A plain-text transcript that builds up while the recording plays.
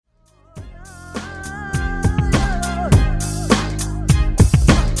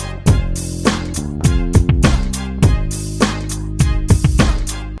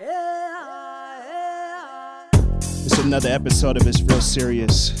another episode of It's Real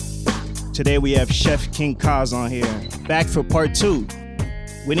Serious. Today we have Chef King Kaz on here, back for part 2.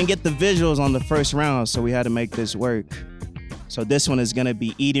 We didn't get the visuals on the first round, so we had to make this work. So this one is gonna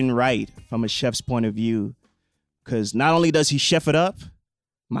be eating right from a chef's point of view. Cause not only does he chef it up,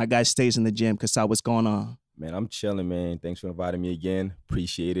 my guy stays in the gym. Kasai, what's going on? Man, I'm chilling, man. Thanks for inviting me again.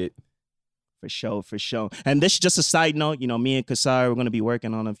 Appreciate it. For sure. And this is just a side note, me and Kasai, we're gonna be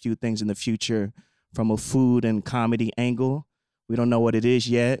working on a few things in the future from a food and comedy angle. We don't know what it is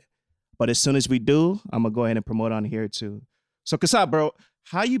yet, but as soon as we do, I'm gonna go ahead and promote on here too. So Kasai, bro,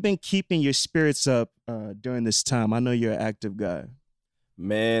 how you been keeping your spirits up during this time? I know you're an active guy.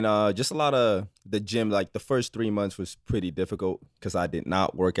 Man, just a lot of the gym. Like the first 3 months was pretty difficult because I did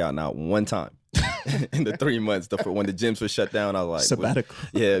not work out not one time in the 3 months. When the gyms were shut down, I was like, sabbatical.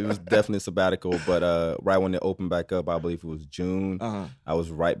 Yeah, it was definitely sabbatical. But right when it opened back up, I believe it was June, I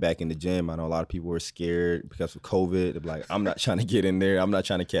was right back in the gym. I know a lot of people were scared because of COVID. They're like, I'm not trying to get in there. I'm not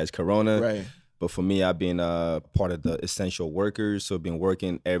trying to catch Corona. Right. But for me, I've been part of the essential workers, so I've been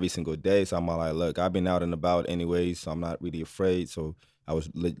working every single day. So I'm like, look, I've been out and about anyway, so I'm not really afraid. So I was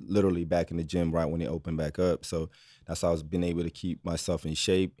literally back in the gym right when it opened back up. So that's how I was been able to keep myself in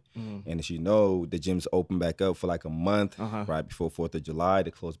shape. And as you know, the gyms opened back up for like a month right before 4th of July.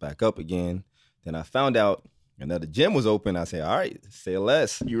 They closed back up again. Then I found out another gym was open. I said, all right, say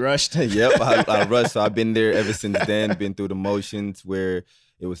less. You rushed? Yep, I rushed. So I've been there ever since then, been through the motions where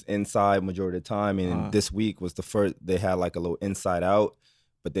it was inside majority of the time. And this week was the first, they had like a little inside out.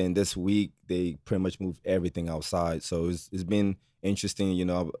 But then this week, they pretty much moved everything outside. So it's been interesting.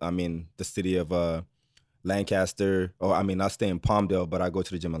 I'm in the city of Lancaster. I stay in Palmdale, but I go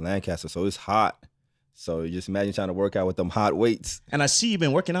to the gym in Lancaster. So it's hot. So you just imagine trying to work out with them hot weights. And I see you've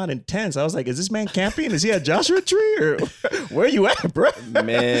been working out in tents. I was like, is this man camping? Is he at Joshua Tree? Or where you at, bro?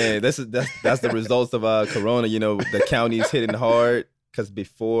 Man, that's the results of Corona. The county's hitting hard. Because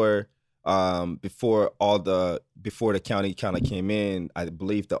before the county kind of came in, I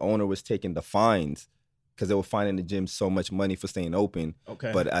believe the owner was taking the fines because they were finding the gym so much money for staying open.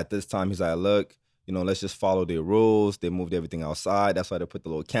 Okay. But at this time, he's like, look, let's just follow their rules. They moved everything outside. That's why they put the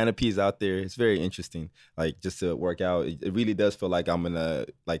little canopies out there. It's very interesting, like just to work out. It really does feel like I'm in a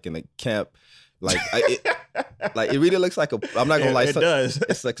camp. It really looks like I'm not gonna lie. It does.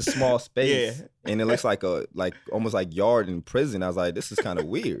 It's like a small space, and it looks like almost like yard in prison. I was like, this is kind of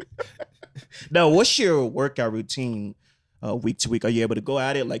weird. Now, what's your workout routine week to week? Are you able to go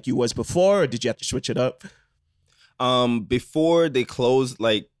at it like you was before, or did you have to switch it up? Before they closed,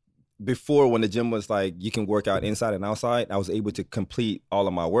 before when the gym was like you can work out inside and outside, I was able to complete all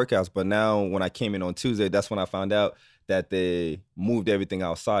of my workouts. But now when I came in on Tuesday, that's when I found out that they moved everything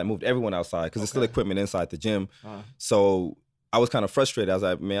outside, moved everyone outside because there's still equipment inside the gym. So I was kind of frustrated. I was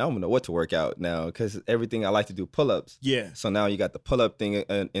like, man, I don't know what to work out now because everything I like to do pull-ups. Yeah. So now you got the pull-up thing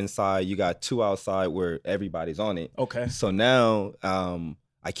inside. You got 2 outside where everybody's on it. Okay. So now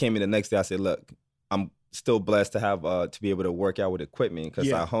I came in the next day. I said, look, I'm still blessed to have to be able to work out with equipment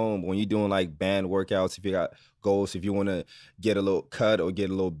because at home when you're doing like band workouts, if you got goals, if you want to get a little cut or get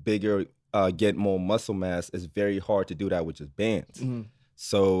a little bigger, get more muscle mass, it's very hard to do that with just bands.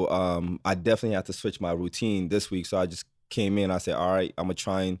 So I definitely have to switch my routine this week. So I just came in, I said, all right, I'm gonna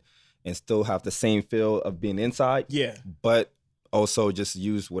try and still have the same feel of being inside, but also just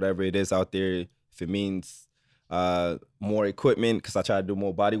use whatever it is out there. If it means more equipment, because I try to do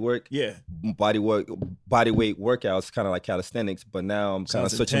more body work. Body weight workouts, kind of like calisthenics, but now I'm kind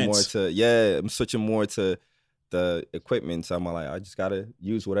of switching more to the equipment. So I'm like, I just gotta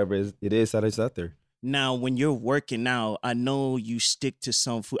use whatever it is that is out there. Now, when you're working out, I know you stick to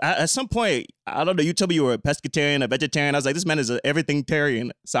some food. At some point, I don't know, you told me you were a pescatarian, a vegetarian. I was like, this man is an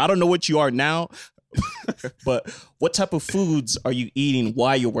everything-tarian. So I don't know what you are now, but what type of foods are you eating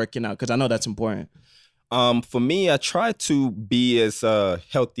while you're working out? Because I know that's important. For me, I try to be as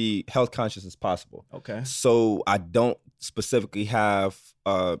health conscious as possible. Okay. So I don't specifically have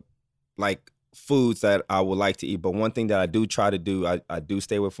foods that I would like to eat, but one thing that I do try to do, I do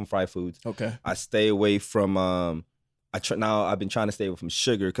stay away from fried foods. Okay. I stay away from now I've been trying to stay away from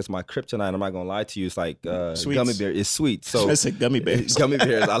sugar because my kryptonite, I'm not gonna lie to you, it's like gummy bear is sweet. So I said gummy bears. Gummy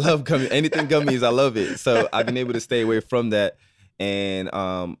bears. I love anything gummies, I love it. So I've been able to stay away from that. And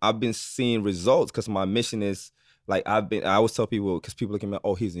I've been seeing results because my mission is I always tell people, because people look at me,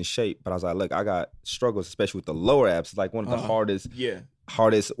 oh, he's in shape. But I was like, look, I got struggles, especially with the lower abs. It's like one of the hardest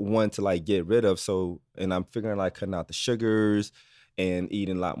one to get rid of. So, and I'm figuring cutting out the sugars and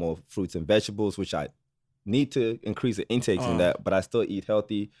eating a lot more fruits and vegetables, which I need to increase the intakes in that, but I still eat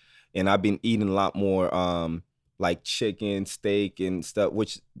healthy. And I've been eating a lot more like chicken, steak and stuff,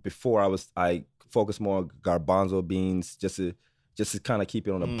 which before I focus more on garbanzo beans just to kind of keep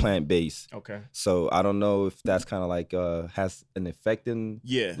it on a plant base. Okay. So I don't know if that's kind of like has an effect in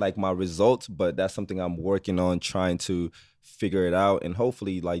like my results, but that's something I'm working on, trying to figure it out and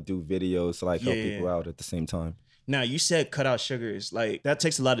hopefully like do videos to like help people out at the same time. Now, you said cut out sugars. Like, that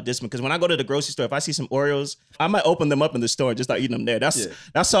takes a lot of discipline. Because when I go to the grocery store, if I see some Oreos, I might open them up in the store and just start eating them there.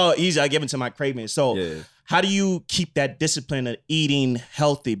 That's how easy I give into my cravings. So how do you keep that discipline of eating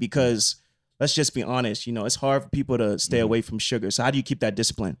healthy? Because let's just be honest, you know, it's hard for people to stay away from sugar. So how do you keep that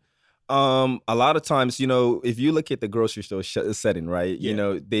discipline? A lot of times, you know, if you look at the grocery store setting, right, you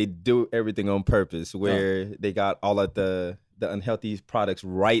know, they do everything on purpose where they got all of the unhealthy products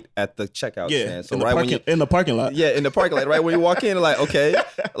right at the checkout stand. So in the parking lot. Yeah, in the parking lot. Right when you walk in, like, okay,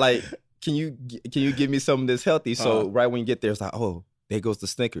 like, can you give me some of this healthy? So right when you get there, it's like, oh, there goes the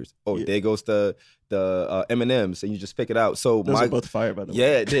Snickers. Oh, there goes the M&Ms, and you just pick it out. So those are both fire, by the way.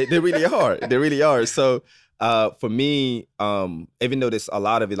 Yeah, they really are. They really are. So for me, even though there's a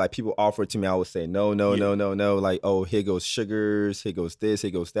lot of it, like people offer it to me, I would say no. Like, oh, here goes sugars, here goes this, here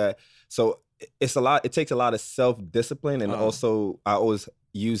goes that. So it's a lot. It takes a lot of self-discipline, and also I always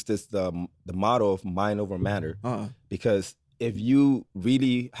use this the motto of mind over matter, because if you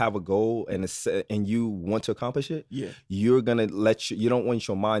really have a goal and you want to accomplish it, you're gonna you don't want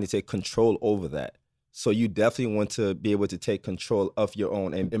your mind to take control over that. So you definitely want to be able to take control of your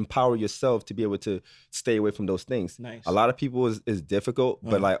own and empower yourself to be able to stay away from those things. Nice. A lot of people is difficult,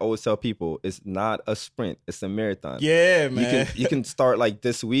 but like I always tell people, it's not a sprint, it's a marathon. Yeah, man. You can start like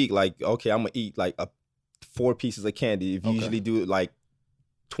this week, like, okay, I'm gonna eat like 4 pieces of candy. If you usually do like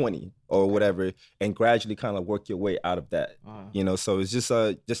 20 or whatever, and gradually kind of work your way out of that. You know, so it's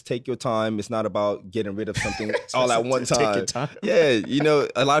just take your time. It's not about getting rid of something all at one time. Take your time. Yeah, you know,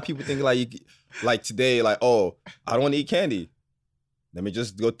 a lot of people think like today, like, oh, I don't want to eat candy. Let me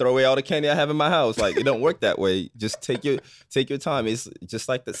just go throw away all the candy I have in my house. Like, it don't work that way. Just take your time. It's just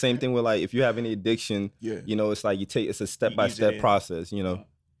like the same thing with like if you have any addiction, you know, it's like it's a step-by-step process, you know.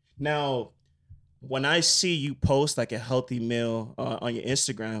 Now, when I see you post like a healthy meal on your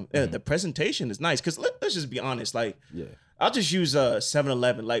Instagram, the presentation is nice. Because let's just be honest, like, I'll just use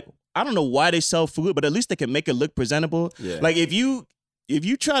 7-Eleven. Like, I don't know why they sell food, but at least they can make it look presentable. Like, if you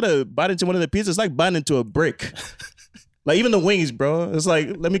try to bite into one of the pizzas, it's like biting into a brick. Like, even the wings, bro. It's like,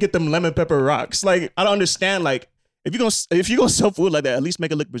 let me get them lemon pepper rocks. Like, I don't understand. Like, if you're gonna sell food like that, at least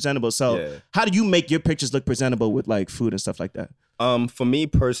make it look presentable. So how do you make your pictures look presentable with like food and stuff like that? For me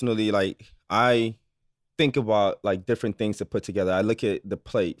personally, like, I think about like different things to put together. I look at the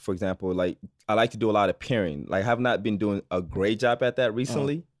plate, for example. Like, I like to do a lot of pairing. Like, I have not been doing a great job at that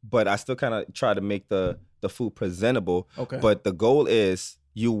recently, but I still kind of try to make the food presentable. Okay. But the goal is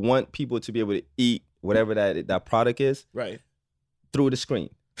you want people to be able to eat whatever that product is through the screen,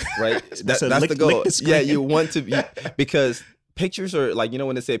 right? That's the goal. Yeah, you want to be, because pictures are like, you know,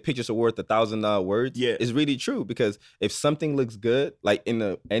 when they say pictures are worth 1,000 words, it's really true. Because if something looks good, like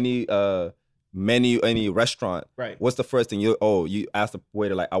in any menu, any restaurant, what's the first thing you ask the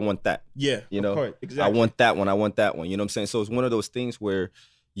waiter, like, I want that. Yeah, you know, of course. Exactly. I want that one. You know what I'm saying? So it's one of those things where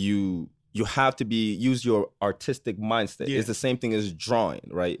you have to use your artistic mindset. It's the same thing as drawing,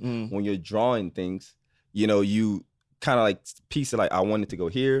 right? When you're drawing things, you know, you kind of like piece it, like, I want it to go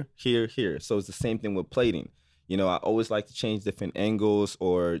here, here, here. So it's the same thing with plating. You know, I always like to change different angles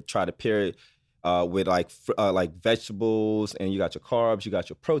or try to pair it with like vegetables, and you got your carbs, you got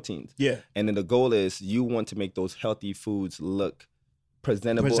your proteins. Yeah. And then the goal is you want to make those healthy foods look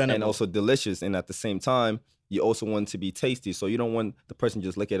presentable and also delicious. And at the same time, you also want it to be tasty. So you don't want the person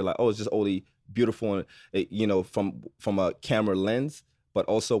just look at it like, oh, it's just only beautiful, you know, from a camera lens. But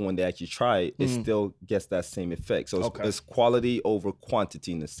also when they actually try it, it still gets that same effect. So it's quality over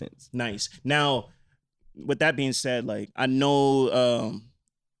quantity in a sense. Nice. Now, with that being said, like, I know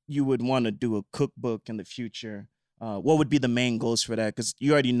you would want to do a cookbook in the future. What would be the main goals for that? Because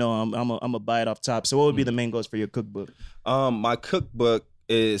you already know I'm a buy it off top. So what would be the main goals for your cookbook? My cookbook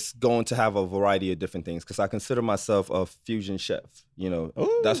is going to have a variety of different things, because I consider myself a fusion chef. You know,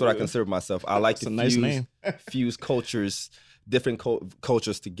 that's what I consider myself. I like to fuse cultures, different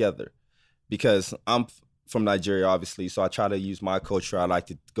cultures together, because I'm from Nigeria, obviously. So I try to use my culture. I like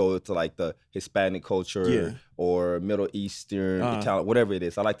to go to like the Hispanic culture or Middle Eastern, Italian, whatever it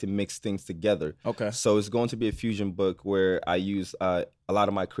is. I like to mix things together. Okay. So it's going to be a fusion book where I use a lot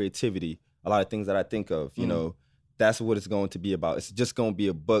of my creativity, a lot of things that I think of, you know. That's what it's going to be about. It's just going to be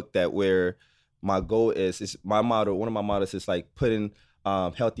a book that where my goal is my motto. One of my mottos is like putting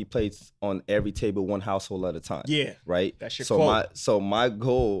healthy plates on every table, one household at a time. Yeah. Right. That's your quote. So my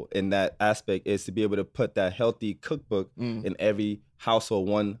goal in that aspect is to be able to put that healthy cookbook in every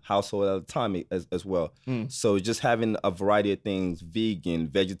one household at a time as well. So just having a variety of things, vegan,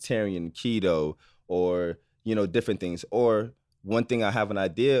 vegetarian, keto, or, different things. Or one thing I have an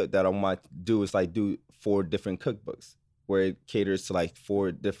idea that I might do is like do 4 different cookbooks where it caters to like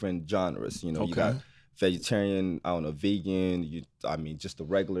 4 different genres. You got vegetarian, vegan, just a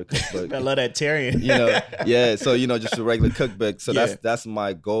regular cookbook. I love that Tyrion. Yeah. So, just a regular cookbook. So that's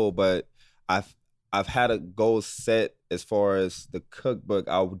my goal. But I've had a goal set as far as the cookbook.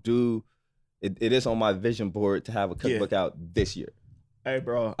 I'll do it is on my vision board to have a cookbook out this year. Hey,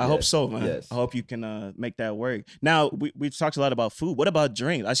 bro, I hope so, man. Yes. I hope you can make that work. Now, we've talked a lot about food. What about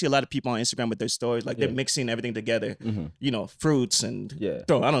drinks? I see a lot of people on Instagram with their stories, like they're mixing everything together, fruits and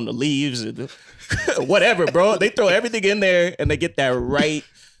leaves, and whatever, bro. They throw everything in there and they get that right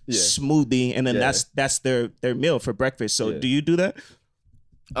smoothie, and then that's their meal for breakfast. So do you do that?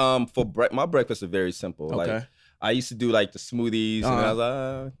 My breakfast is very simple. Okay. Like I used to do like the smoothies, and I was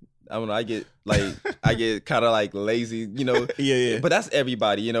like, I don't know. I get kind of like lazy, Yeah. But that's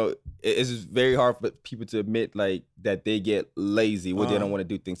everybody, It's very hard for people to admit like that they get lazy when they don't want to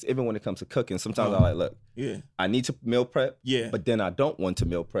do things. Even when it comes to cooking, sometimes I'm like, look, I need to meal prep, but then I don't want to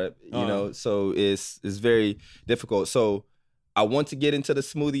meal prep, So it's very difficult. So I want to get into the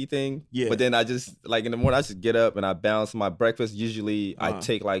smoothie thing, but then I just like in the morning I just get up and I balance my breakfast. Usually I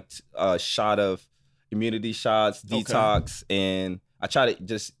take like a shot of immunity shots, detox, and I try to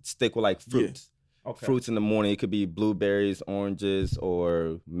just stick with like fruits. Fruits in the morning. It could be blueberries, oranges,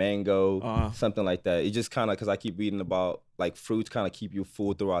 or mango, something like that. It just kind of, because I keep reading about like fruits kind of keep you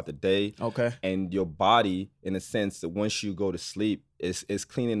full throughout the day. Okay. And your body, in a sense, that once you go to sleep, it's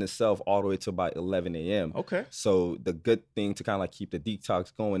cleaning itself all the way to about 11 a.m. Okay. So the good thing to kind of like keep the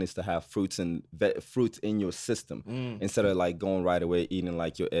detox going is to have fruits and fruits in your system instead of like going right away eating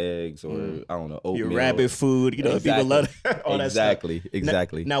like your eggs or I don't know, oatmeal. Your rabbit food, people love all that stuff.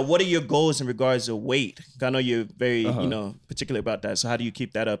 Exactly. Now, what are your goals in regards to weight? I know you're very, particular about that. So how do you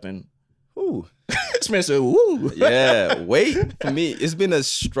keep that up? And ooh. This man said, ooh. Yeah, weight for me, it's been a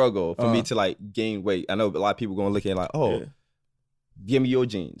struggle for me to like gain weight. I know a lot of people gonna look at it like, give me your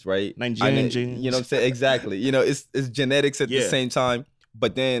genes, right? Nigerian genes. You know what I'm saying? Exactly. It's genetics at the same time.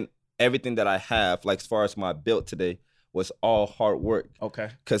 But then everything that I have, like as far as my build today, was all hard work. Okay.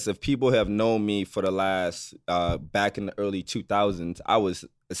 Because if people have known me for the last, back in the early 2000s, I was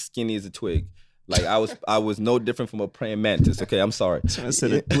as skinny as a twig. Like I was no different from a praying mantis. Okay, I'm sorry. I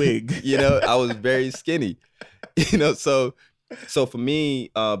said a twig. I was very skinny. So for me,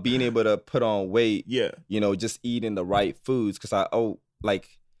 being able to put on weight, just eating the right foods, because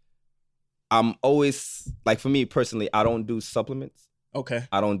I'm always like, for me personally, I don't do supplements. Okay.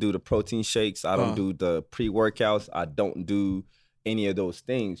 I don't do the protein shakes. I don't do the pre-workouts. I don't do any of those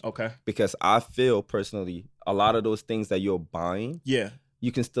things. Okay. Because I feel personally, a lot of those things that you're buying,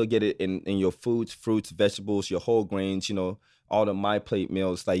 you can still get it in your foods, fruits, vegetables, your whole grains, all the My Plate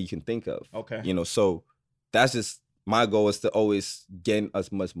meals that you can think of. Okay. So that's just, my goal is to always gain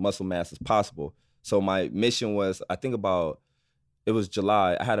as much muscle mass as possible. So my mission was, I think it was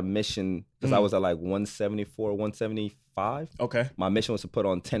July. I had a mission because I was at like 174, 175. Okay. My mission was to put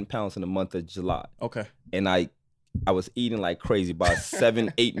on 10 pounds in the month of July. Okay. And I was eating like crazy, about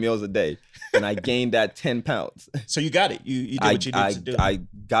 7-8 meals a day, and I gained that 10 pounds. So you got it. You did what you needed to do. I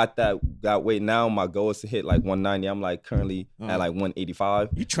got that weight. Now my goal is to hit like 190. I'm like currently at like 185.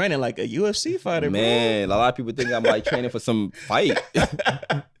 You training like a UFC fighter, man. Bro. A lot of people think I'm like training for some fight.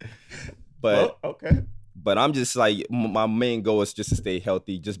 But okay. But I'm just like, my main goal is just to stay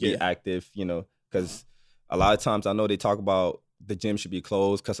healthy, just be active, because a lot of times I know they talk about the gym should be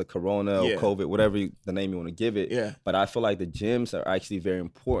closed because of Corona or COVID, whatever the name you want to give it. Yeah. But I feel like the gyms are actually very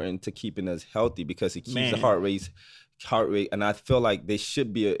important to keeping us healthy because it keeps the heart rate, and I feel like they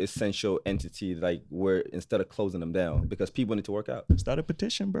should be an essential entity, like where instead of closing them down, because people need to work out. Start a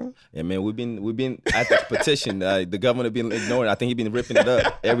petition, bro. Yeah, man, we've been at the petition. The government have been ignoring it. I think he's been ripping it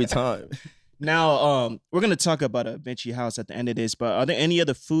up every time. Now, we're gonna talk about a Vinci House at the end of this, but are there any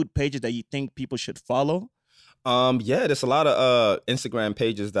other food pages that you think people should follow? Yeah, there's a lot of Instagram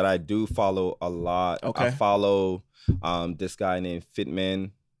pages that I do follow a lot. Okay. I follow this guy named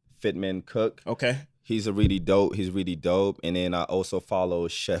Fitman Cook. Okay. He's really dope. And then I also follow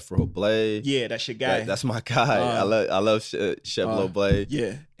Chef Roble. Yeah, that's your guy. That's my guy. I love Chef Roble.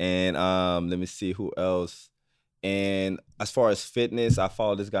 Yeah. And let me see who else. And as far as fitness, I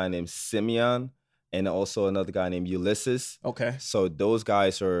follow this guy named Simeon and also another guy named Ulysses. Okay. So those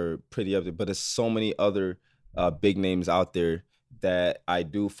guys are pretty up there, but there's so many other big names out there that I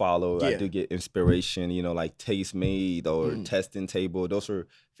do follow. I do get inspiration, like Taste Made or Testing Table. Those are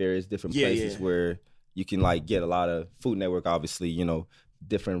various different places where you can like get a lot of Food Network, obviously, you know,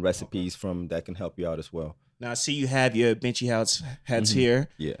 different recipes from that can help you out as well. Now, I see you have your Benchy House hats here.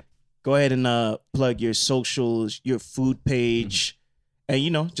 Yeah. Go ahead and plug your socials, your food page, and,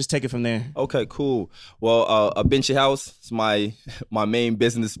 you know, just take it from there. Okay, cool. Well, A Benchy House is my main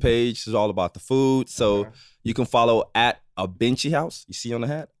business page. It's all about the food. So you can follow at A Benchy House. You see on the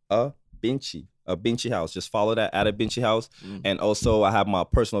hat? A Benchy House. Just follow that at A Benchy House. And also I have my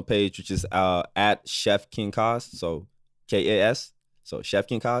personal page, which is at Chef King Kaz. So KAS. So Chef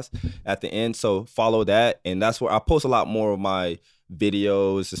King Kaz at the end. So follow that. And that's where I post a lot more of my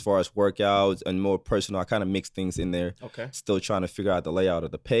videos as far as workouts and more personal. I kind of mix things in there. Okay. Still trying to figure out the layout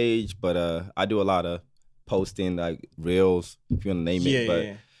of the page. But I do a lot of posting, like reels, if you want to name it.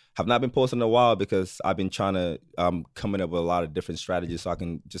 But have not been posting in a while because I've been trying to coming up with a lot of different strategies so I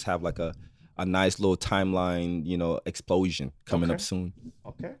can just have like a nice little timeline, you know, explosion coming up soon.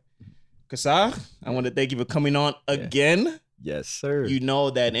 Okay. Kasa, I want to thank you for coming on again. Yes, sir. You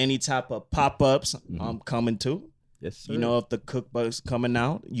know that any type of pop-ups, I'm coming to. Yes, sir. You know if the cookbook's coming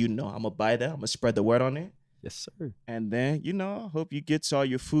out, you know I'm going to buy that. I'm going to spread the word on it. Yes, sir. And then, you know, I hope you get to all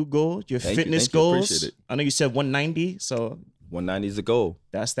your food goals, your fitness goals. Appreciate it. I know you said 190, so 190 is the goal.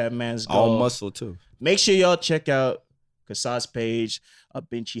 That's that man's goal. All muscle, too. Make sure y'all check out Kasa's page, A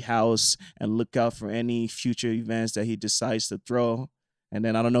Benchy House, and look out for any future events that he decides to throw. And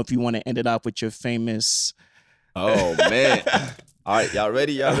then I don't know if you want to end it off with your famous... Oh, man. All right, y'all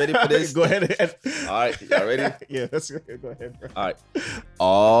ready? Y'all ready for this? Go ahead. All right, y'all ready? Yeah, let's go ahead, bro. All right.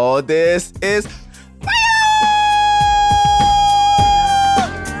 All this is fire!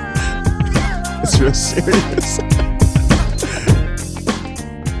 It's real serious.